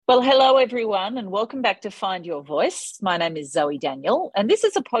Well, hello, everyone, and welcome back to Find Your Voice. My name is Zoe Daniel, and this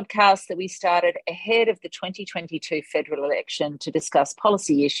is a podcast that we started ahead of the 2022 federal election to discuss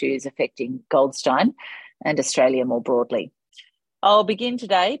policy issues affecting Goldstein and Australia more broadly. I'll begin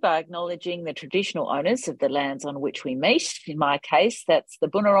today by acknowledging the traditional owners of the lands on which we meet. In my case, that's the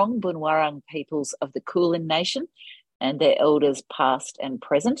Bunurong Bunwarang peoples of the Kulin Nation and their elders past and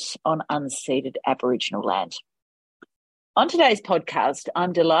present on unceded Aboriginal land. On today's podcast,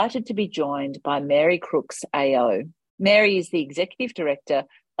 I'm delighted to be joined by Mary Crooks AO. Mary is the Executive Director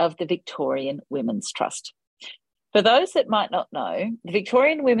of the Victorian Women's Trust. For those that might not know, the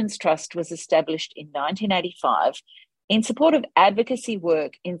Victorian Women's Trust was established in 1985 in support of advocacy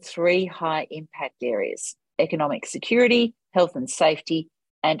work in three high-impact areas: economic security, health and safety,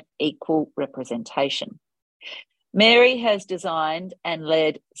 and equal representation. Mary has designed and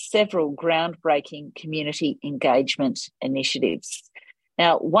led several groundbreaking community engagement initiatives.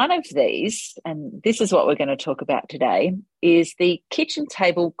 Now, one of these, and this is what we're going to talk about today, is the kitchen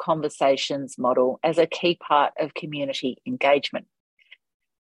table conversations model as a key part of community engagement.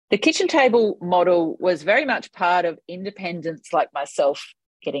 The kitchen table model was very much part of independents like myself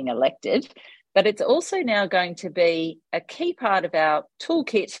getting elected, but it's also now going to be a key part of our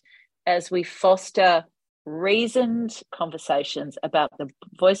toolkit as we foster reasoned conversations about the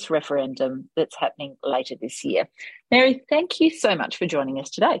voice referendum that's happening later this year. Mary, thank you so much for joining us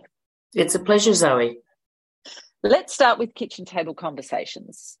today. It's a pleasure, Zoe. Let's start with kitchen table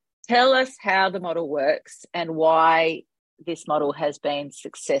conversations. Tell us how the model works and why this model has been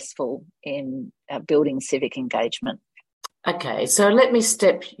successful in building civic engagement. Okay, so let me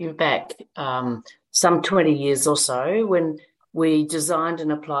step you back some 20 years or so when we designed and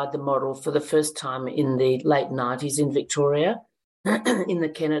applied the model for the first time in the late 90s in Victoria, in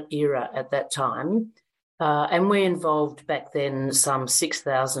the Kennett era at that time. And we involved back then some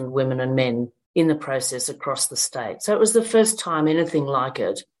 6,000 women and men in the process across the state. So it was the first time anything like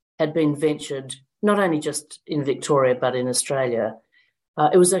it had been ventured, not only just in Victoria, but in Australia.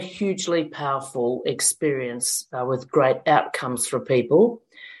 It was a hugely powerful experience with great outcomes for people.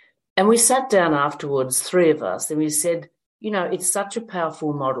 And we sat down afterwards, three of us, and we said, you know, it's such a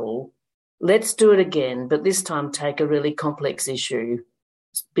powerful model. Let's do it again, but this time take a really complex issue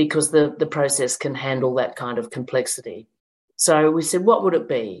because the process can handle that kind of complexity. So we said, what would it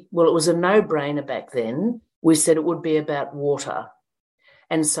be? Well, it was a no-brainer back then. We said it would be about water.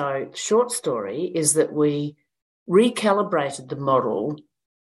 And so short story is that we recalibrated the model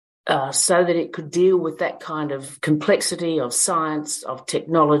so that it could deal with that kind of complexity of science, of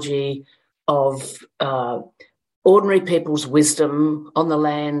technology, of ordinary people's wisdom on the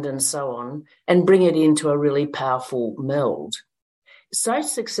land and so on, and bring it into a really powerful meld. So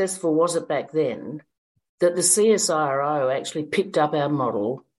successful was it back then that the CSIRO actually picked up our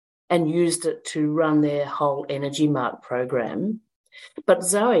model and used it to run their whole Energy Mark program. But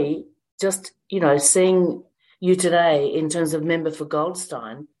Zoe, just, seeing you today in terms of member for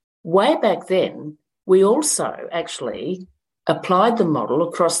Goldstein, way back then, we also actually applied the model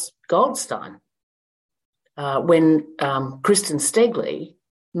across Goldstein. When Kristen Stegley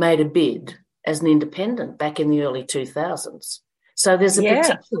made a bid as an independent back in the early 2000s. So there's a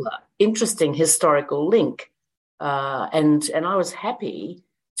particular interesting historical link. And I was happy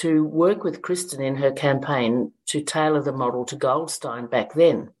to work with Kristen in her campaign to tailor the model to Goldstein back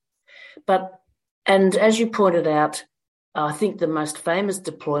then. And as you pointed out, I think the most famous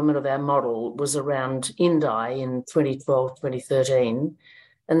deployment of our model was around Indi in 2012, 2013.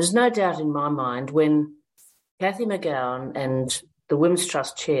 And there's no doubt in my mind when Cathy McGowan and the Women's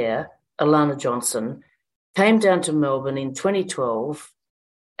Trust Chair, Alana Johnson, came down to Melbourne in 2012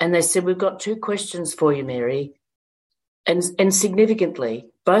 and they said, we've got two questions for you, Mary. And significantly,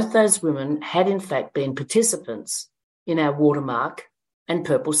 both those women had in fact been participants in our Watermark and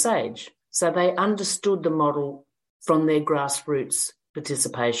Purple Sage. So they understood the model from their grassroots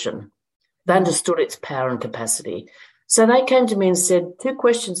participation. They understood its power and capacity. So they came to me and said, two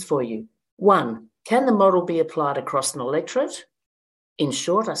questions for you. One, can the model be applied across an electorate? In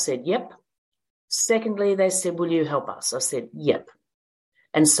short, I said, yep. Secondly, they said, will you help us? I said, yep.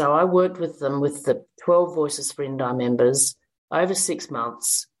 And so I worked with them with the 12 Voices for Indi members over 6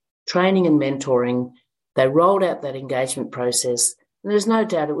 months, training and mentoring. They rolled out that engagement process. And there's no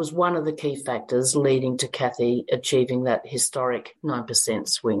doubt it was one of the key factors leading to Cathy achieving that historic 9%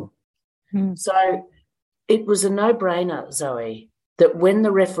 swing. So it was a no-brainer, Zoe, that when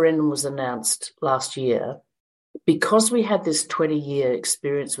the referendum was announced last year, because we had this 20-year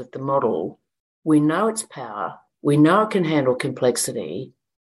experience with the model, we know its power, we know it can handle complexity,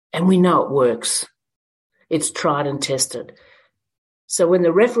 and we know it works. It's tried and tested. So when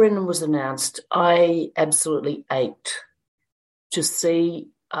the referendum was announced, I absolutely ached to see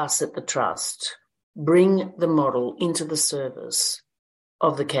us at the Trust bring the model into the service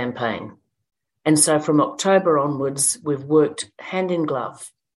of the campaign. And so from October onwards, we've worked hand in glove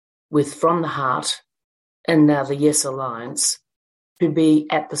with From the Heart and now the Yes Alliance to be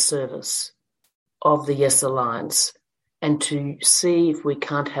at the service of the Yes Alliance and to see if we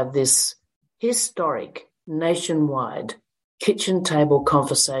can't have this historic nationwide kitchen table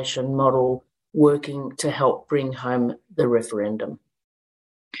conversation model working to help bring home the referendum.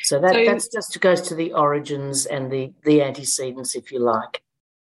 So that's just goes to the origins and the antecedents, if you like.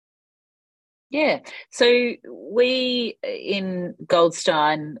 Yeah. So we in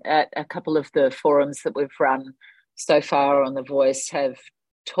Goldstein at a couple of the forums that we've run so far on The Voice have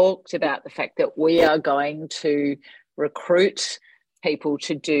talked about the fact that we are going to recruit people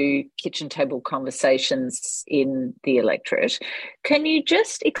to do kitchen table conversations in the electorate. Can you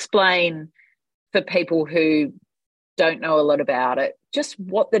just explain for people who don't know a lot about it, just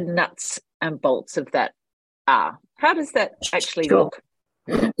what the nuts and bolts of that are? How does that actually look?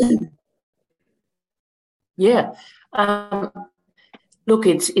 Yeah. Look,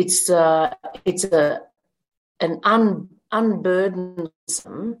 it's an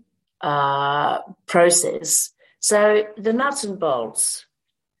unburdensome process. So the nuts and bolts,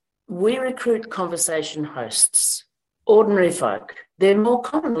 we recruit conversation hosts, ordinary folk. They're more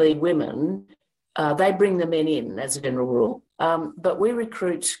commonly women. They bring the men in as a general rule. But we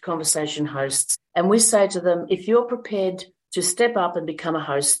recruit conversation hosts and we say to them, if you're prepared to step up and become a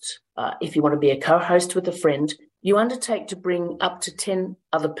host, if you want to be a co-host with a friend, you undertake to bring up to 10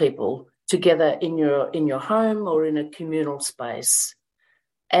 other people together in your home or in a communal space.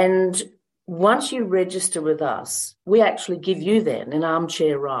 And once you register with us, we actually give you then an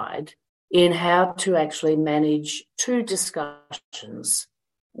armchair ride in how to actually manage 2 discussions,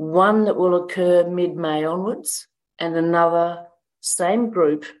 one that will occur mid-May onwards and another same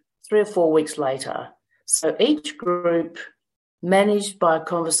group 3 or 4 weeks later. So each group managed by a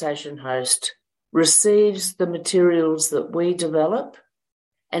conversation host receives the materials that we develop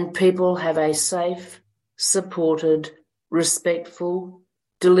and people have a safe, supported, respectful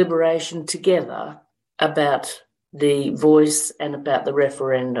deliberation together about the voice and about the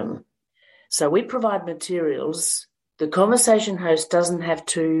referendum. So we provide materials. The conversation host doesn't have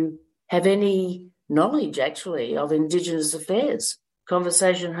to have any knowledge, actually, of Indigenous affairs.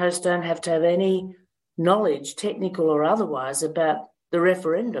 Conversation hosts don't have to have any knowledge, technical or otherwise, about the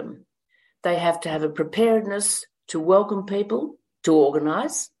referendum. They have to have a preparedness to welcome people, to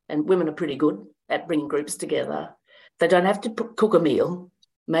organise, and women are pretty good at bringing groups together. They don't have to cook a meal,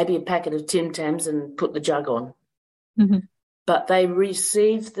 maybe a packet of Tim Tams and put the jug on. Mm-hmm. But they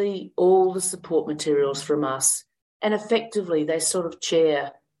receive all the support materials from us, and effectively they sort of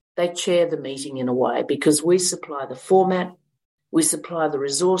chair the meeting in a way, because we supply the format, we supply the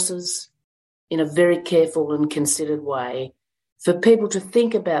resources in a very careful and considered way for people to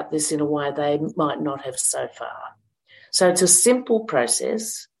think about this in a way they might not have so far. So it's a simple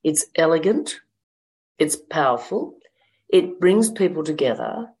process. It's elegant. It's powerful. It brings people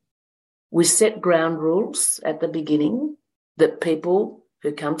together. We set ground rules at the beginning that people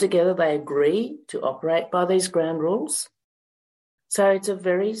who come together, they agree to operate by these ground rules. So it's a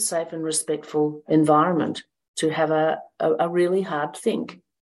very safe and respectful environment to have a really hard think.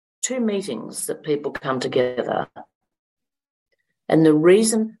 2 meetings that people come together. And the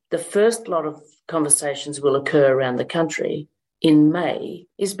reason the first lot of conversations will occur around the country in May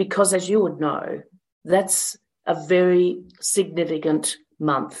is because, as you would know, that's a very significant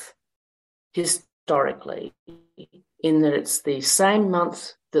month historically, in that it's the same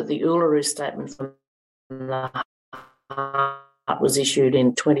month that the Uluru Statement from the Heart was issued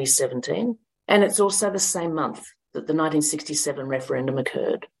in 2017, and it's also the same month that the 1967 referendum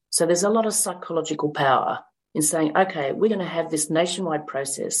occurred. So there's a lot of psychological power in saying, okay, we're going to have this nationwide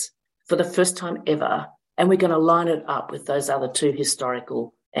process for the first time ever, and we're going to line it up with those other 2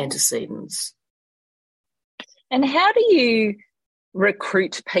 historical antecedents. And how do you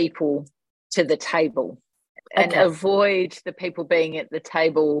recruit people to the table and avoid the people being at the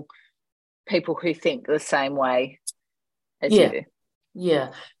table, people who think the same way as you do?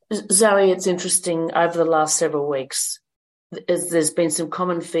 Yeah. Zoe, it's interesting, over the last several weeks, there's been some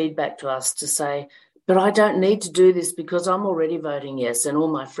common feedback to us to say, but I don't need to do this because I'm already voting yes and all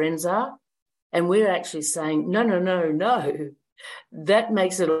my friends are. And we're actually saying, no. That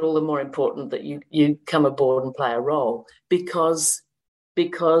makes it all the more important that you come aboard and play a role, because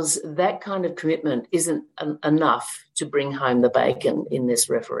that kind of commitment isn't enough to bring home the bacon in this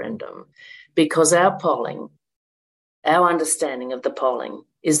referendum, because our polling our understanding of the polling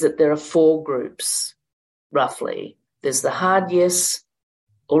is that there are 4 groups, roughly. There's the hard yes,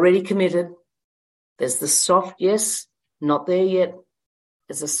 already committed. There's the soft yes, not there yet.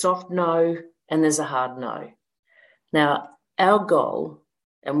 There's a soft no, and there's a hard no. Now, our goal,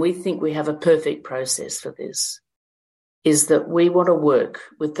 and we think we have a perfect process for this, is that we want to work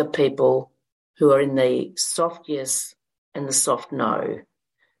with the people who are in the soft yes and the soft no,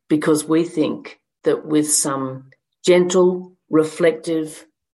 because we think that with some gentle, reflective,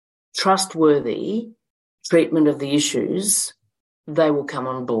 trustworthy treatment of the issues, they will come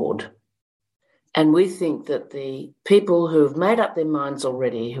on board. And we think that the people who have made up their minds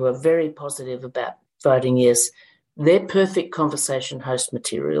already, who are very positive about voting yes, they're perfect conversation host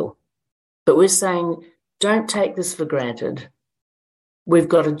material. But we're saying, don't take this for granted. We've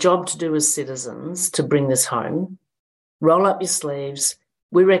got a job to do as citizens to bring this home. Roll up your sleeves.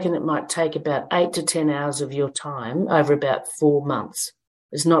 We reckon it might take about 8 to 10 hours of your time over about 4 months.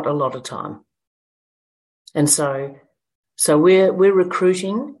 It's not a lot of time. And so we're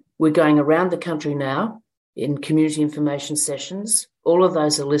recruiting. We're going around the country now in community information sessions. All of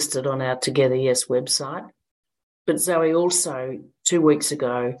those are listed on our Together Yes website. But Zoe, also 2 weeks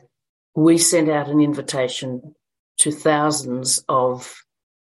ago, we sent out an invitation to thousands of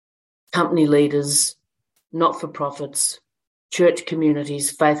company leaders, not-for-profits, church communities,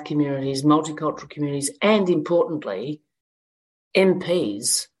 faith communities, multicultural communities, and importantly,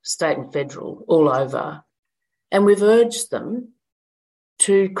 MPs, state and federal, all over. And we've urged them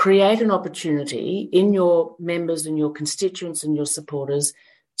to create an opportunity in your members and your constituents and your supporters.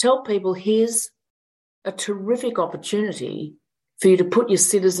 Tell people, here's a terrific opportunity for you to put your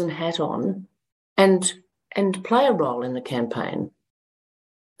citizen hat on and play a role in the campaign.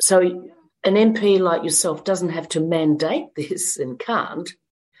 So an MP like yourself doesn't have to mandate this and can't,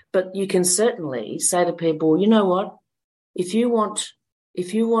 but you can certainly say to people, you know what, if you want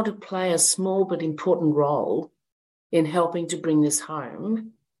to play a small but important role in helping to bring this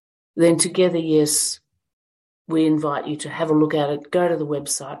home, then Together Yes, we invite you to have a look at it, go to the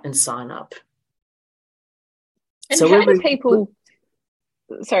website and sign up. And so how do people,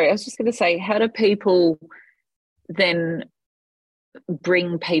 sorry, I was just going to say, how do people then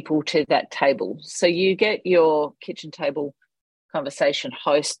bring people to that table? So you get your kitchen table conversation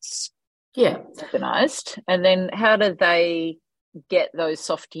hosts organised, and then how do they get those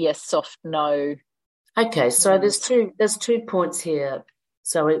soft yes, soft no? Okay, so there's two points here.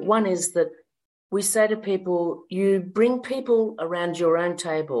 So one is that we say to people, you bring people around your own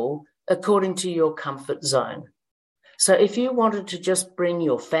table according to your comfort zone. So if you wanted to just bring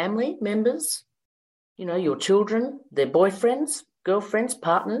your family members, your children, their boyfriends, girlfriends,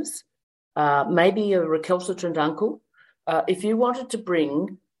 partners, maybe a recalcitrant uncle, if you wanted to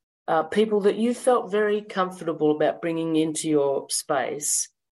bring people that you felt very comfortable about bringing into your space,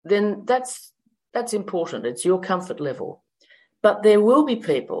 then that's important. It's your comfort level. But there will be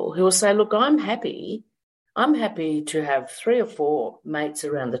people who will say, look, I'm happy to have 3 or 4 mates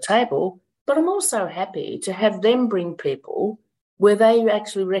around the table, but I'm also happy to have them bring people where they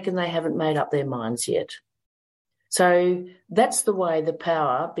actually reckon they haven't made up their minds yet. So that's the way the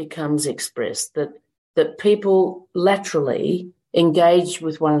power becomes expressed, that people laterally engage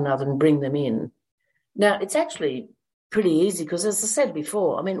with one another and bring them in. Now, it's actually pretty easy because, as I said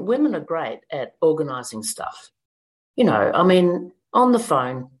before, women are great at organising stuff. On the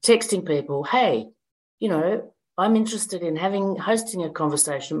phone, texting people, hey, I'm interested in hosting a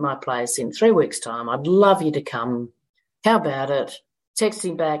conversation at my place in 3 weeks' time. I'd love you to come. How about it?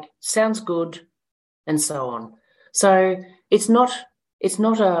 Texting back, sounds good, and so on. So it's not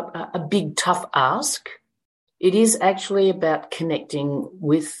a big, tough ask. It is actually about connecting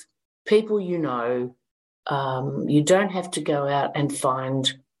with people you know. You don't have to go out and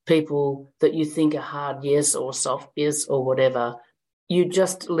find people that you think are hard yes or soft yes or whatever. You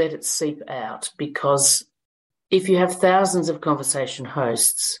just let it seep out, because if you have thousands of conversation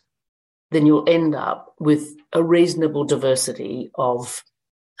hosts, then you'll end up with a reasonable diversity of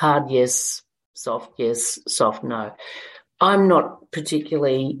hard yes, soft no. I'm not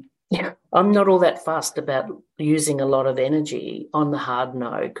all that fussed about using a lot of energy on the hard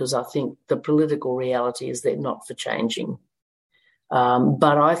no, because I think the political reality is they're not for changing.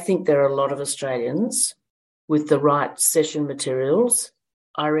 But I think there are a lot of Australians with the right session materials.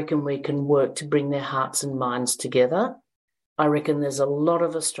 I reckon we can work to bring their hearts and minds together. I reckon there's a lot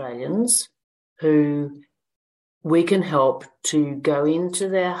of Australians who we can help to go into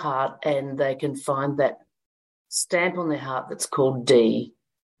their heart and they can find that stamp on their heart that's called D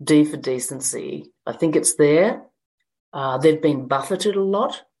for decency. I think it's there. They've been buffeted a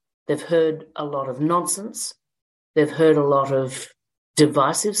lot. They've heard a lot of nonsense. They've heard a lot of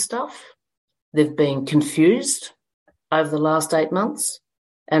divisive stuff. They've been confused over the last 8 months.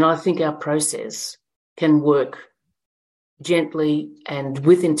 And I think our process can work gently and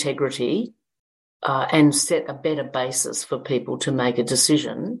with integrity and set a better basis for people to make a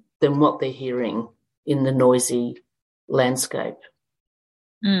decision than what they're hearing in the noisy landscape.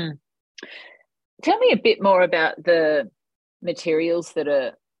 Mm. Tell me a bit more about the materials that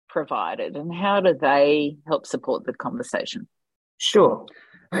are provided and how do they help support the conversation? Sure.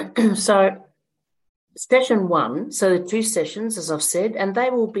 So session 1, so the 2 sessions, as I've said, and they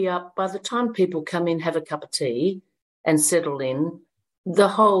will be up by the time people come in, have a cup of tea and settle in.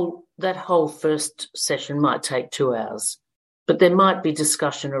 That whole first session might take 2 hours, but there might be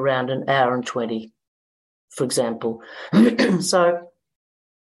discussion around an hour and 20, for example. So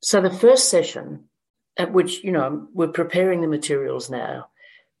the first session, at which, we're preparing the materials now,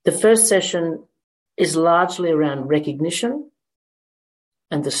 the first session is largely around recognition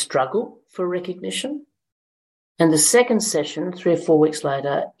and the struggle for recognition. And the second session, 3 or 4 weeks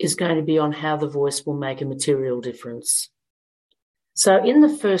later, is going to be on how the voice will make a material difference. So in the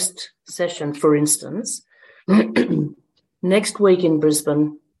first session, for instance, next week in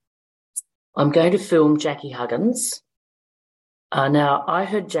Brisbane, I'm going to film Jackie Huggins. Now, I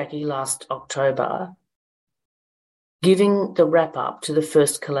heard Jackie last October giving the wrap-up to the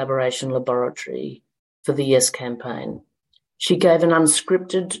first collaboration laboratory for the Yes campaign. She gave an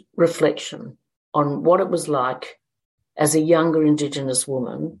unscripted reflection on what it was like as a younger Indigenous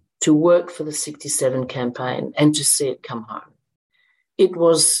woman to work for the 67 campaign and to see it come home. It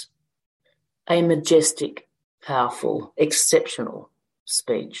was a majestic, powerful, exceptional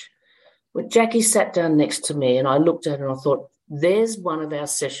speech. When Jackie sat down next to me and I looked at her and I thought, there's one of our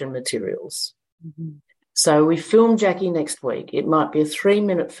session materials. Mm-hmm. So we film Jackie next week. It might be a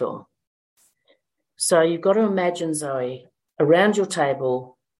 3-minute film. So you've got to imagine, Zoe, around your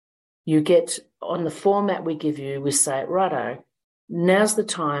table, you get on the format we give you, we say, righto, now's the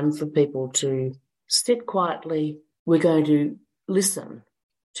time for people to sit quietly. We're going to listen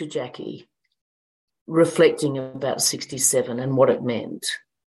to Jackie reflecting about 67 and what it meant.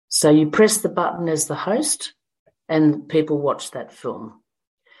 So you press the button as the host and people watch that film,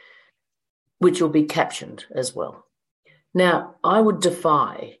 which will be captioned as well. Now, I would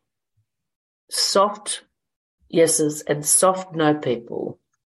defy soft yeses and soft no people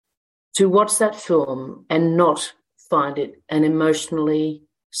to watch that film and not find it an emotionally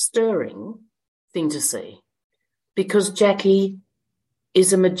stirring thing to see, because Jackie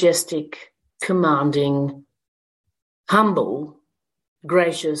is a majestic, commanding, humble,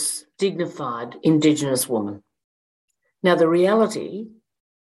 gracious, dignified Indigenous woman. Now, the reality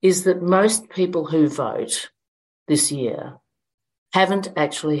is that most people who vote this year haven't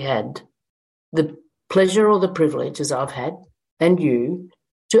actually had the pleasure or the privilege, as I've had, and you,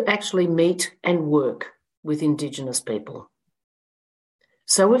 to actually meet and work with Indigenous people.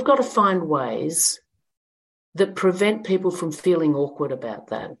 So we've got to find ways that prevent people from feeling awkward about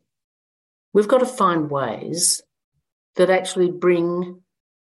that. We've got to find ways that actually bring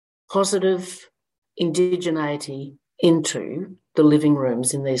positive indigeneity into the living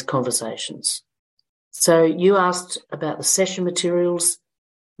rooms in these conversations. So you asked about the session materials.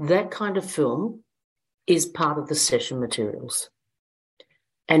 That kind of film is part of the session materials.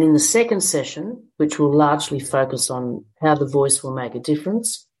 And in the second session, which will largely focus on how the voice will make a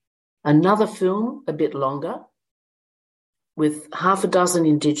difference, another film, a bit longer, with 6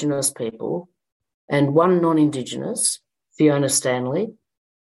 Indigenous people and 1 non-Indigenous, Fiona Stanley,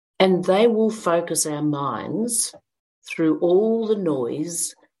 and they will focus our minds through all the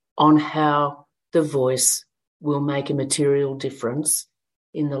noise on how the voice will make a material difference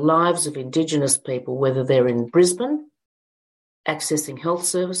in the lives of Indigenous people, whether they're in Brisbane accessing health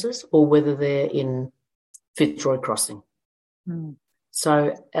services or whether they're in Fitzroy Crossing. Mm.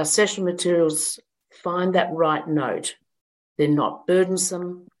 So our session materials find that right note. They're not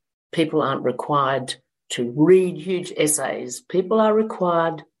burdensome. People aren't required to read huge essays. People are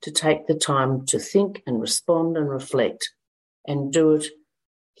required to take the time to think and respond and reflect and do it,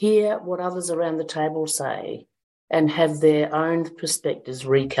 hear what others around the table say, and have their own perspectives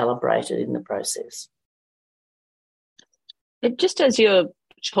recalibrated in the process. Just as you're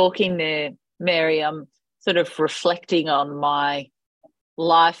talking there, Mary, I'm sort of reflecting on my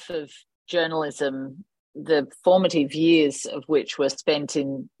life of journalism, the formative years of which were spent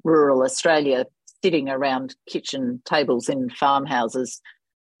in rural Australia, sitting around kitchen tables in farmhouses,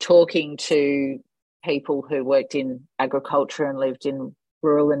 talking to people who worked in agriculture and lived in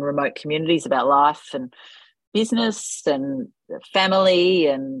rural and remote communities about life and business and family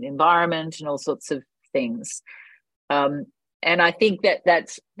and environment and all sorts of things. And I think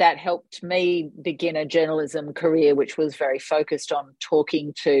that helped me begin a journalism career, which was very focused on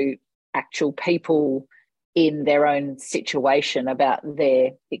talking to actual people in their own situation about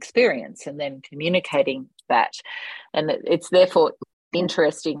their experience and then communicating that. And it's therefore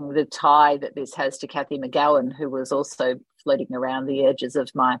interesting the tie that this has to Cathy McGowan, who was also floating around the edges of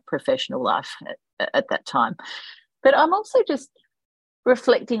my professional life at that time. But I'm also just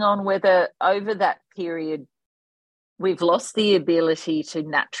reflecting on whether over that period we've lost the ability to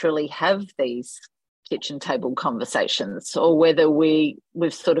naturally have these kitchen table conversations, or whether we've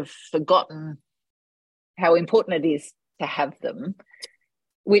sort of forgotten how important it is to have them,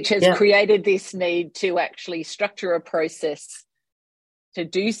 which has created this need to actually structure a process to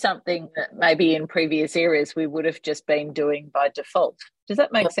do something that maybe in previous eras we would have just been doing by default. Does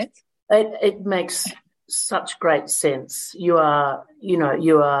that make sense? It makes such great sense. You are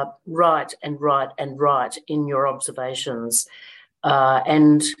right in your observations,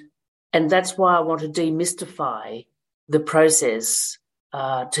 and that's why I want to demystify the process,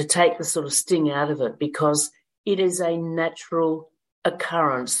 to take the sort of sting out of it, because it is a natural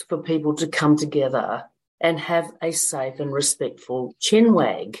occurrence for people to come together and have a safe and respectful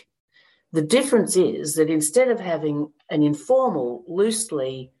chinwag. The difference is that instead of having an informal,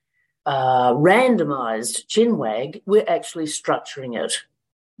 loosely randomised chinwag, we're actually structuring it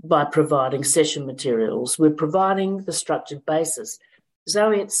by providing session materials. We're providing the structured basis.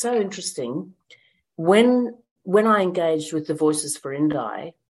 Zoe, it's so interesting. When I engaged with the Voices for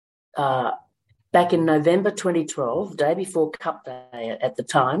Indi back in November 2012, day before Cup Day at the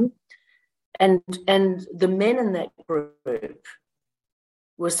time, and the men in that group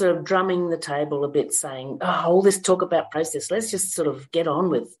were sort of drumming the table a bit, saying, all this talk about process, let's just sort of get on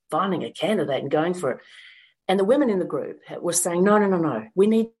with finding a candidate and going for it. And the women in the group were saying, no, we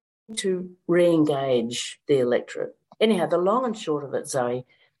need to re-engage the electorate. Anyhow, the long and short of it, Zoe,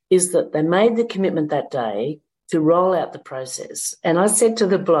 is that they made the commitment that day to roll out the process. And I said to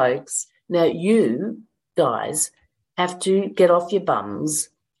the blokes, now you guys have to get off your bums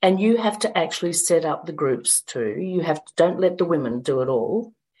and you have to actually set up the groups too. Don't let the women do it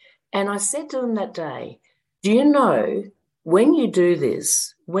all. And I said to them that day, do you know, when you do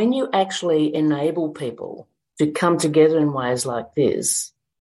this, when you actually enable people to come together in ways like this,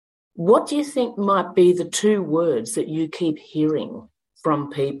 what do you think might be the two words that you keep hearing from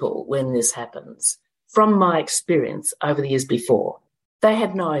people when this happens? From my experience over the years before, they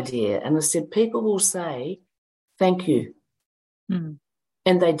had no idea. And I said, people will say, thank you. Mm.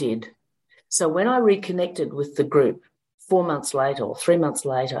 And they did. So when I reconnected with the group 4 months later or 3 months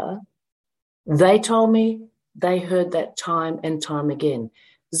later, they told me they heard that time and time again.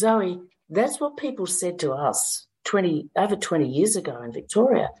 Zoe, that's what people said to us over 20 years ago in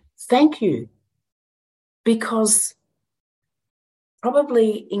Victoria. Thank you. Because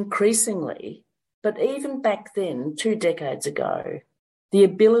probably increasingly, but even back then, 2 decades ago, the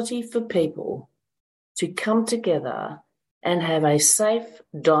ability for people to come together and have a safe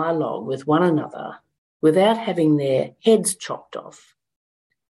dialogue with one another without having their heads chopped off,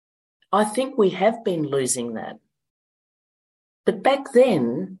 I think we have been losing that. But back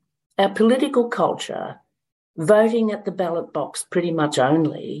then, our political culture, voting at the ballot box pretty much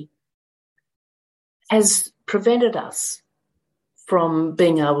only, has prevented us from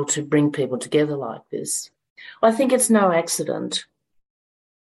being able to bring people together like this. I think it's no accident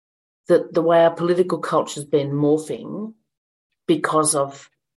that the way our political culture has been morphing because of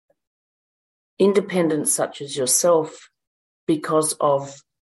independents such as yourself, because of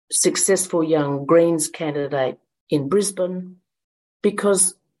successful young Greens candidate in Brisbane,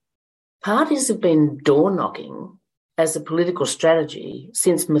 because parties have been door knocking as a political strategy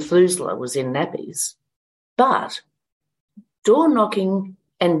since Methuselah was in nappies. But door knocking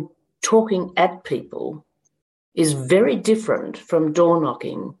and talking at people is very different from door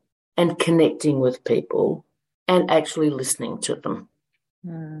knocking and connecting with people and actually listening to them.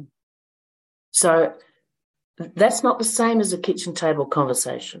 Mm. So that's not the same as a kitchen table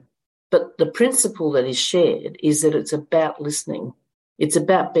conversation. But the principle that is shared is that it's about listening. It's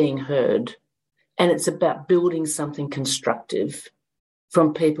about being heard, and it's about building something constructive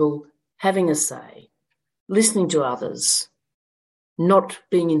from people having a say, listening to others, not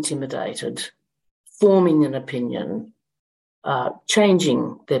being intimidated, forming an opinion,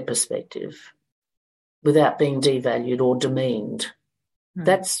 changing their perspective without being devalued or demeaned.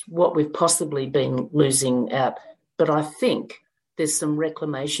 That's what we've possibly been losing out. But I think there's some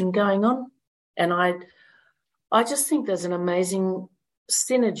reclamation going on. And I just think there's an amazing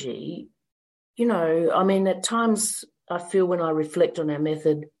synergy. You know, I mean, at times I feel when I reflect on our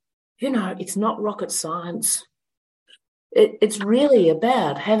method, you know, it's not rocket science. It's really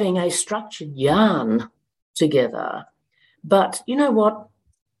about having a structured yarn together. But you know what?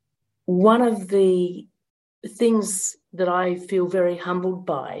 One of the things that I feel very humbled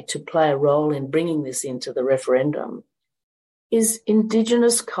by to play a role in bringing this into the referendum is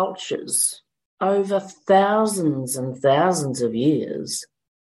Indigenous cultures over thousands and thousands of years.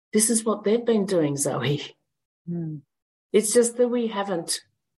 This is what they've been doing, Zoe. Mm. It's just that we haven't,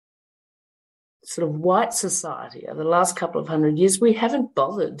 sort of white society over the last couple of hundred years, we haven't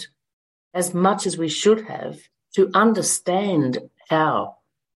bothered as much as we should have to understand how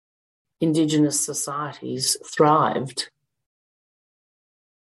Indigenous societies thrived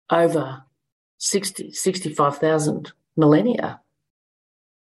over 65,000 millennia.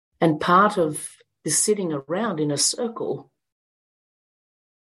 And part of this sitting around in a circle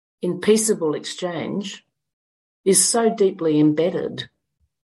in peaceable exchange is so deeply embedded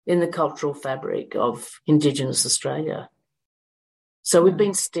in the cultural fabric of Indigenous Australia. So we've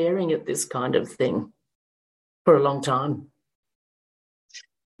been staring at this kind of thing for a long time.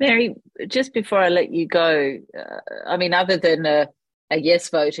 Mary, just before I let you go, other than a yes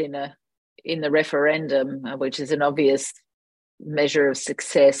vote in the referendum, which is an obvious measure of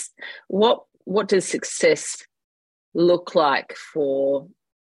success, what does success look like for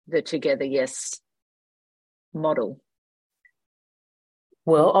the Together Yes model?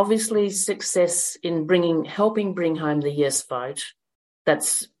 Well, obviously success in helping bring home the yes vote,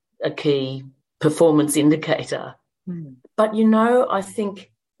 that's a key performance indicator. Mm. But, I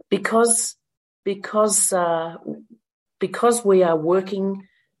think because we are working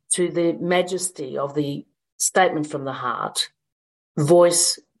to the majesty of the statement from the heart,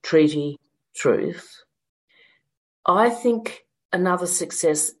 voice, treaty, truth, I think another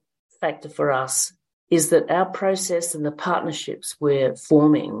success factor for us is that our process and the partnerships we're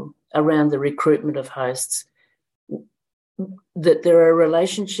forming around the recruitment of hosts, that there are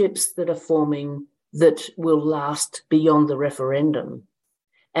relationships that are forming that will last beyond the referendum.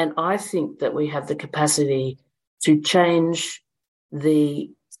 And I think that we have the capacity to change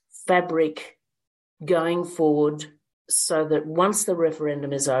the fabric going forward so that once the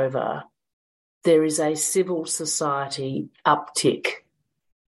referendum is over, there is a civil society uptick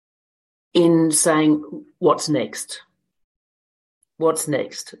in saying, what's next? What's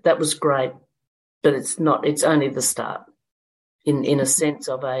next? That was great, but it's not, it's only the start in a sense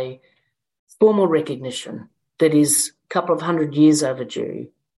of a formal recognition that is a couple of hundred years overdue,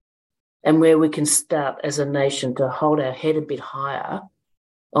 and where we can start as a nation to hold our head a bit higher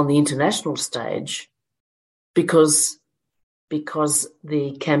on the international stage, because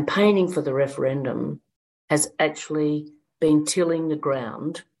the campaigning for the referendum has actually been tilling the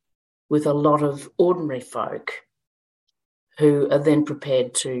ground with a lot of ordinary folk who are then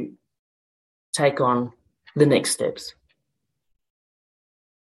prepared to take on the next steps.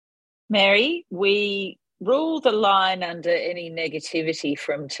 Mary, we rule the line under any negativity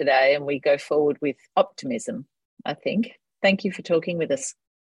from today and we go forward with optimism, I think. Thank you for talking with us.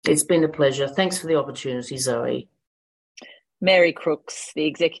 It's been a pleasure. Thanks for the opportunity, Zoe. Mary Crooks, the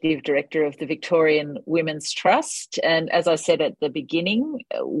Executive Director of the Victorian Women's Trust. And as I said at the beginning,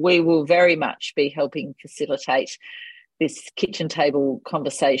 we will very much be helping facilitate this kitchen table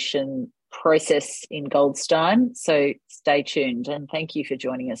conversation process in Goldstein. So stay tuned, and thank you for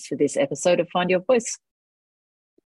joining us for this episode of Find Your Voice.